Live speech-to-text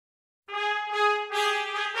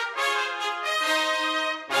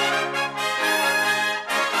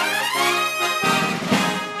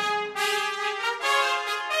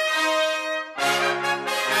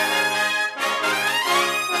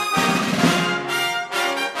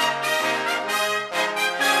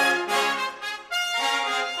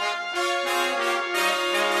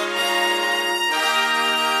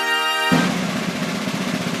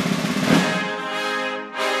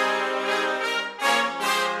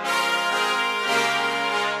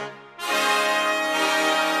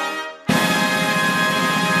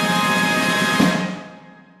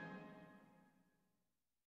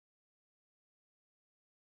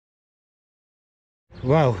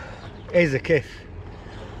וואו, איזה כיף.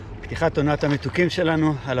 פתיחת עונת המתוקים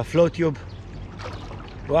שלנו על הפלוטיוב.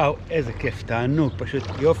 וואו, איזה כיף, תענוג, פשוט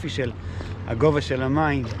יופי של הגובה של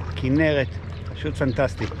המים, כנרת, פשוט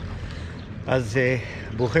פנטסטי. אז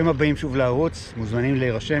ברוכים הבאים שוב לערוץ, מוזמנים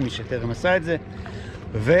להירשם, מי שטרם עשה את זה,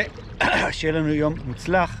 ושיהיה לנו יום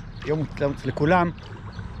מוצלח, יום מוצלח לכולם,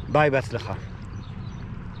 ביי, בהצלחה.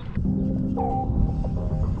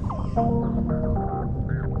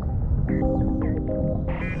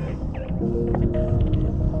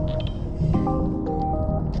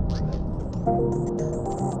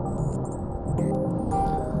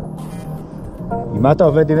 עם מה אתה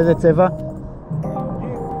עובד? עם איזה צבע?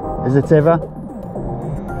 איזה צבע?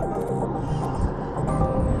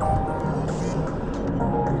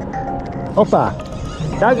 הופה!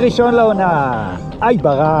 טאג ראשון לעונה! איי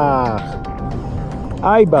ברח!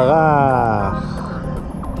 איי ברח!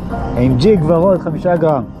 עם ג'יג ורוד 5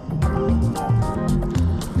 גרם.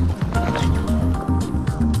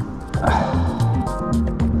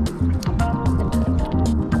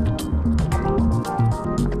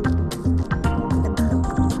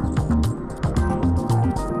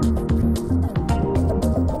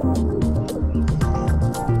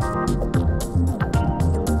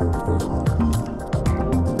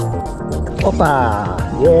 הופה,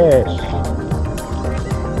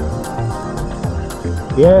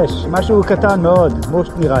 יש, משהו קטן מאוד,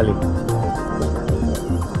 מושט נראה לי.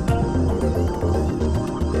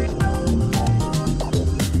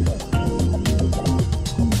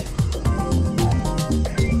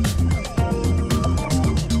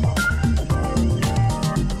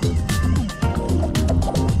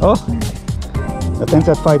 נתן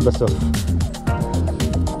קצת פייט בסוף.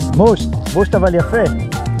 מושט אבל יפה.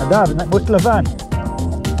 נדב, מושט לבן.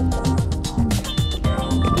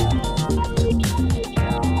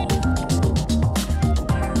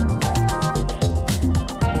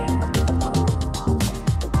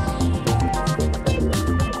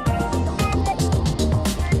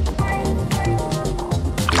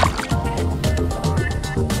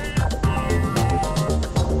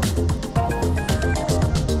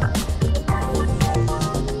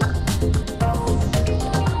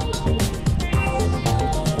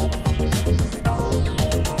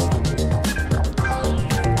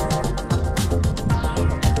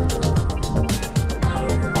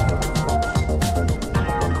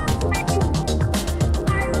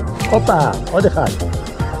 הופה, עוד אחד.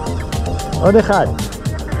 עוד אחד.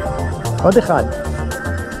 עוד אחד.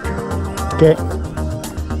 כן.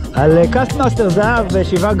 על קאסטמאסטר זהב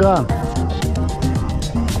ב7 גרם.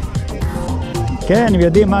 כן, הם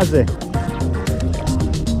יודעים מה זה.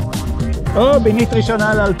 בינית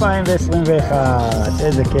ראשונה ל-2021.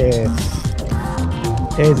 איזה כיף.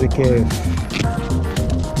 איזה כיף.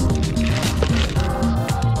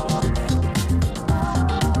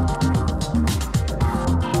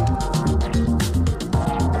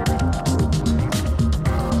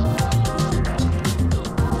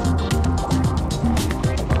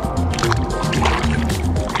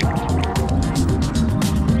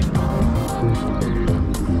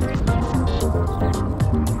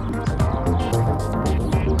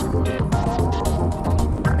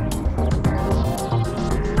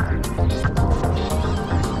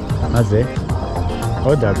 מה זה?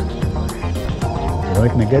 עוד דג. זה לא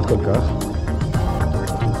יתנגד כל כך.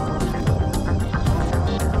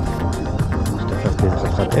 שתפסתי איזה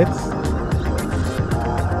חתיכת עץ.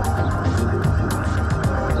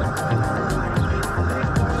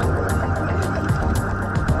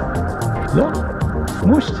 לא,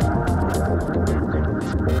 מושט.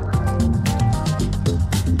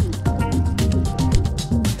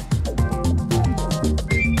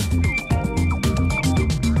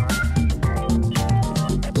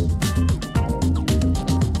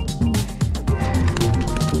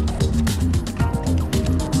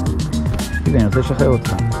 אני רוצה לשחרר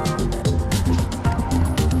אותך.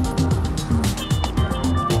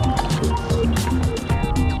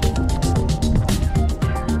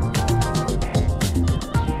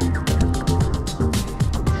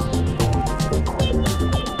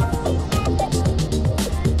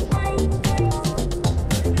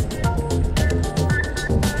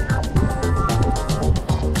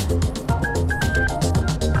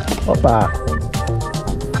 הופה.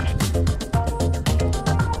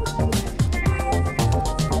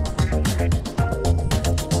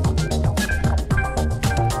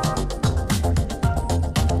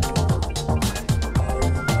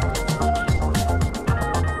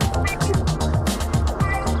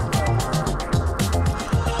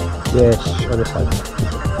 יש עוד אחד,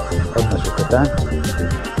 עוד משהו קטן.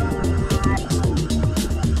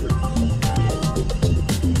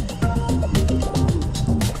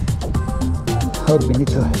 עוד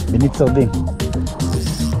בינית סרדין.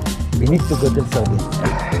 בינית גודל סרדין.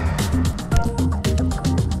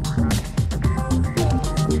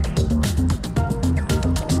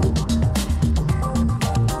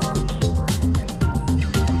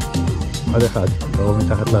 עוד אחד, קרוב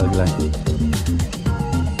מתחת לרגליים.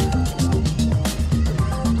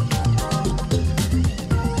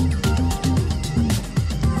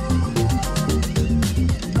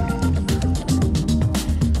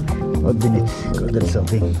 עוד בינית, גודל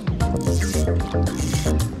סרדין.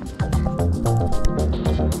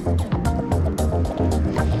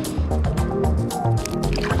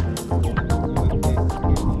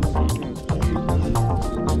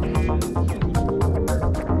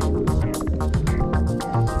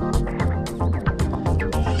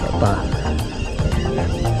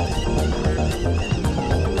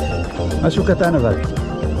 משהו קטן אבל.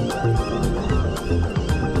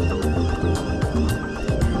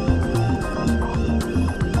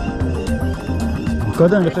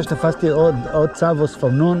 קודם אני חושב שתפסתי עוד צב או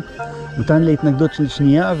ספרנון, נותן לי התנגדות של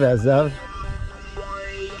שנייה ועזב.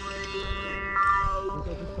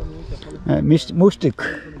 מושטיק.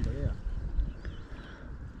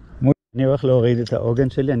 אני הולך להוריד את העוגן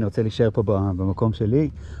שלי, אני רוצה להישאר פה במקום שלי.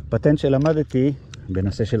 פטנט שלמדתי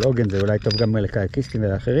בנושא של עוגן, זה אולי טוב גם לקייקיסטים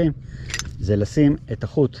ולאחרים, זה לשים את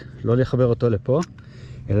החוט, לא לחבר אותו לפה,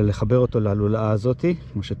 אלא לחבר אותו ללולאה הזאת,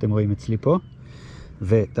 כמו שאתם רואים אצלי פה,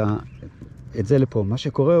 ואת זה לפה. מה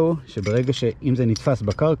שקורה הוא שברגע שאם זה נתפס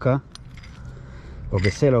בקרקע, או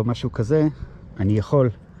בסלע או משהו כזה, אני יכול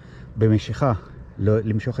במשיכה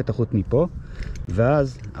למשוך את החוט מפה,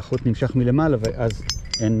 ואז החוט נמשך מלמעלה, ואז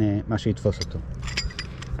אין מה שיתפוס אותו.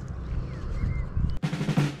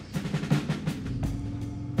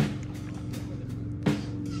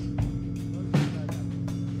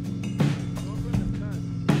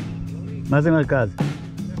 מה זה מרכז?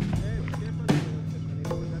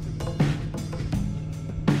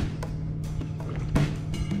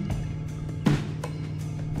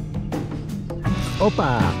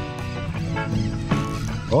 הופה!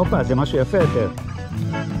 הופה, זה משהו יפה יותר.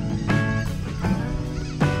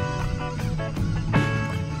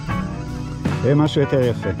 זה משהו יותר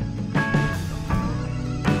יפה.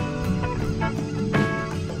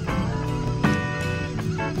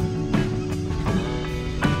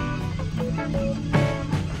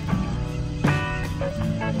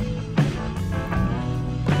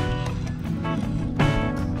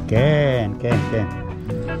 כן, כן, כן.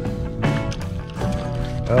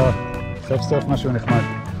 סוף סוף משהו נחמד.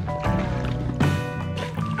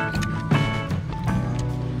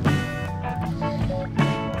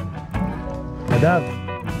 נדב.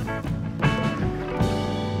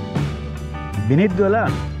 בינית גדולה.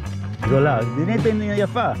 גדולה. בינית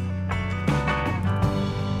יפה.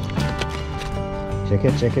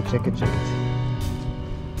 שקט, שקט, שקט, שקט.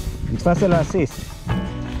 נתפס על העסיס.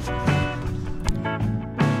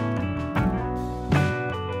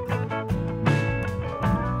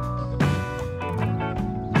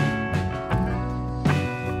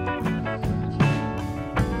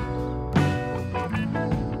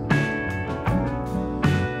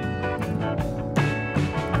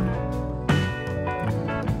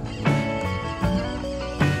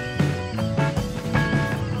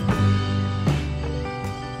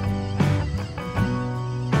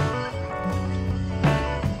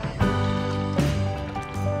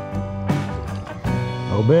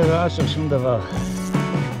 הרבה רעש על שום דבר.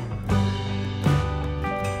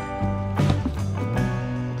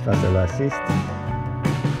 תפס על האסיסט.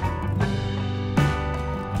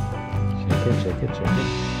 שקט, שקט, שקט.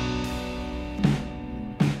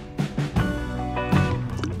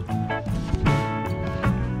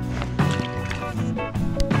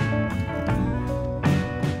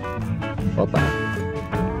 הופה.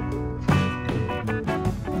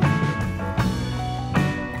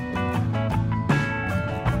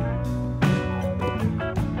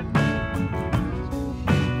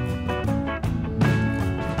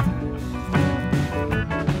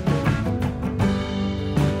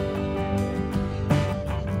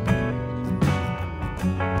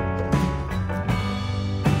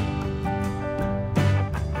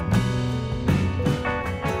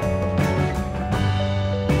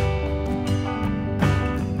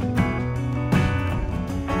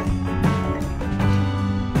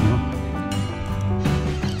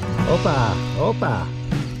 הופה, הופה.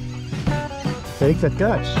 עושה לי קצת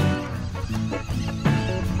קראץ'.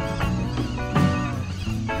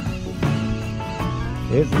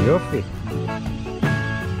 איזה יופי.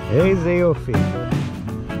 איזה יופי.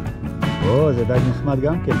 זה דג נחמד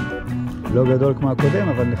גם כן. לא גדול כמו הקודם,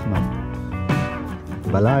 אבל נחמד.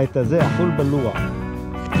 בלע את הזה, החול בלוע.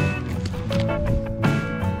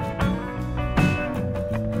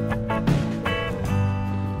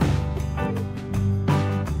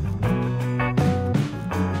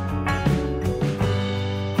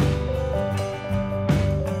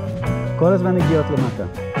 כל הזמן הגיעות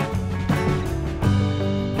למטה.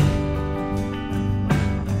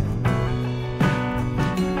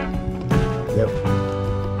 זהו.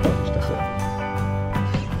 טוב, השתחרר.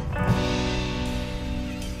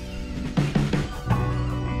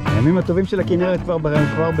 הימים הטובים של הכנרת כבר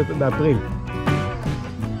באפריל.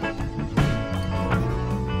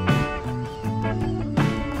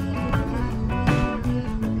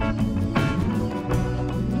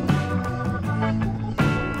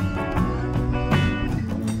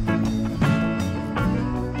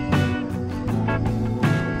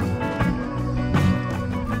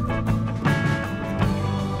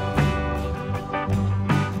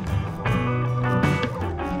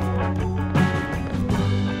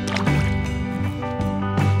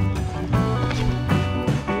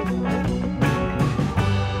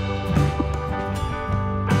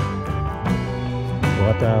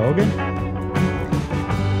 את העוגן?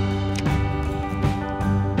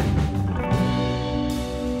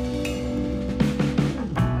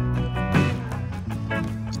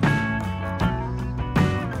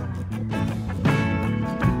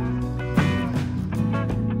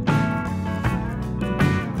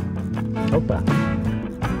 הופה.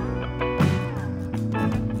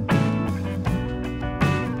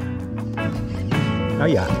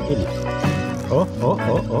 היה, הנה. או.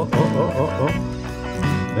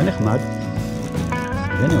 זה נחמד.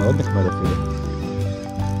 זה מאוד נחמד אפילו.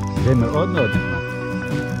 זה מאוד מאוד נחמד.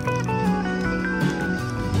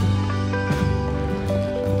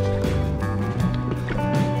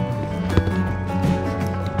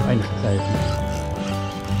 היי נחצה את זה.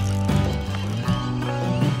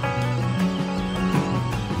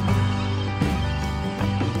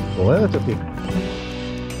 עוררת אותי.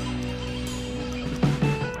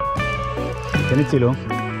 תן לי צילום.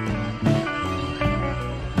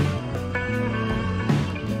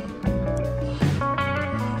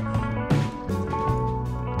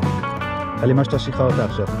 עלי מה שאתה שחרר אותה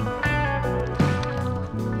עכשיו.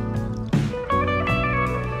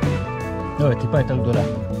 לא, טיפה יותר גדולה.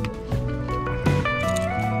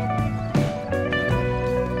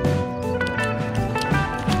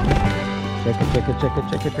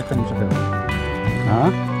 שקט, איך אני משחרר?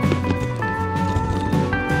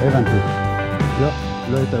 הבנתי.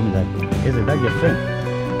 לא יותר מדי. איזה דג יפה.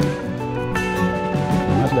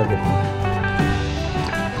 ממש דג יפה.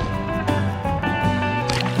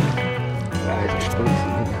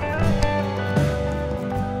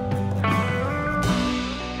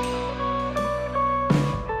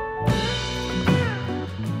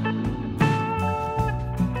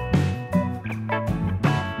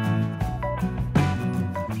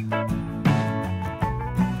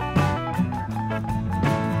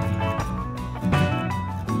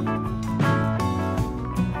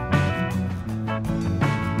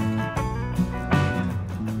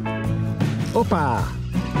 הופה!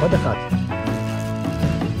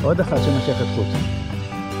 עוד אחת שמשכת חוץ.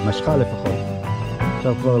 משכה לפחות.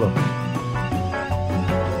 עכשיו כבר לא.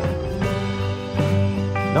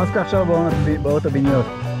 דווקא עכשיו באות הביניות.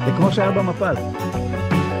 זה כמו שהיה במפל.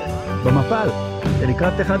 במפל.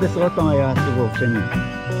 לקראת 11 עוד פעם היה סיבוב שני.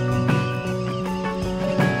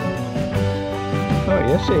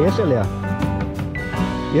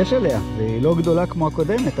 יש עליה. והיא לא גדולה כמו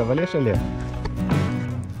הקודמת, אבל יש עליה.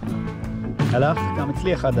 הלך, גם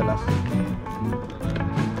אצלי אחד הלך.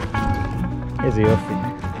 איזה יופי.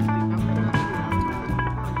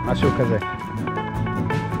 משהו כזה.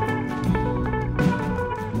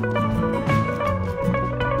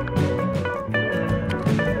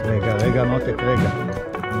 רגע, מותק, רגע.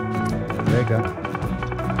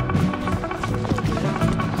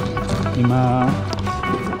 עם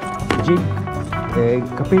הג'יג,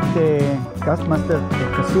 כפית קאסט מאסטר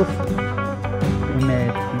כסוף עם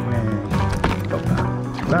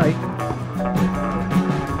ביי.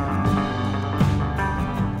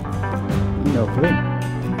 הנה עוברים.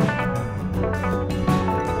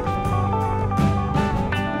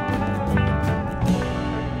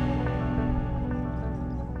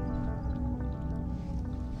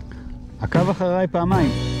 עקב אחריי פעמיים.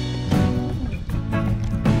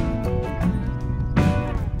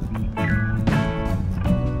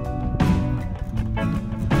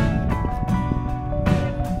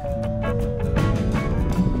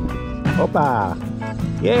 הופה,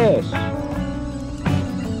 יש!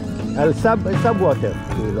 על סאב ווטר,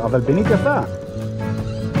 אבל בינית יפה.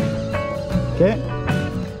 כן?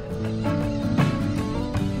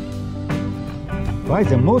 וואי,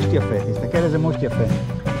 זה מושט יפה, תסתכל איזה מושט יפה.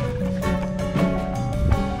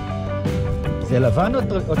 זה לבן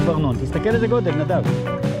או צוורנון? תסתכל איזה גודל, נדב.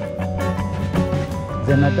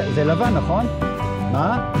 זה לבן, נכון?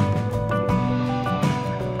 מה?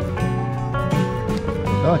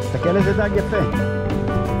 לא, תסתכל איזה דג יפה.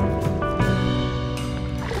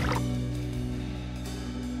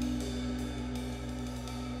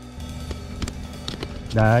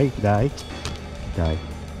 די, די. די,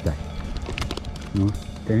 די. נו,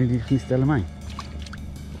 תן לי להכניס את המים.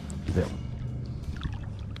 זהו.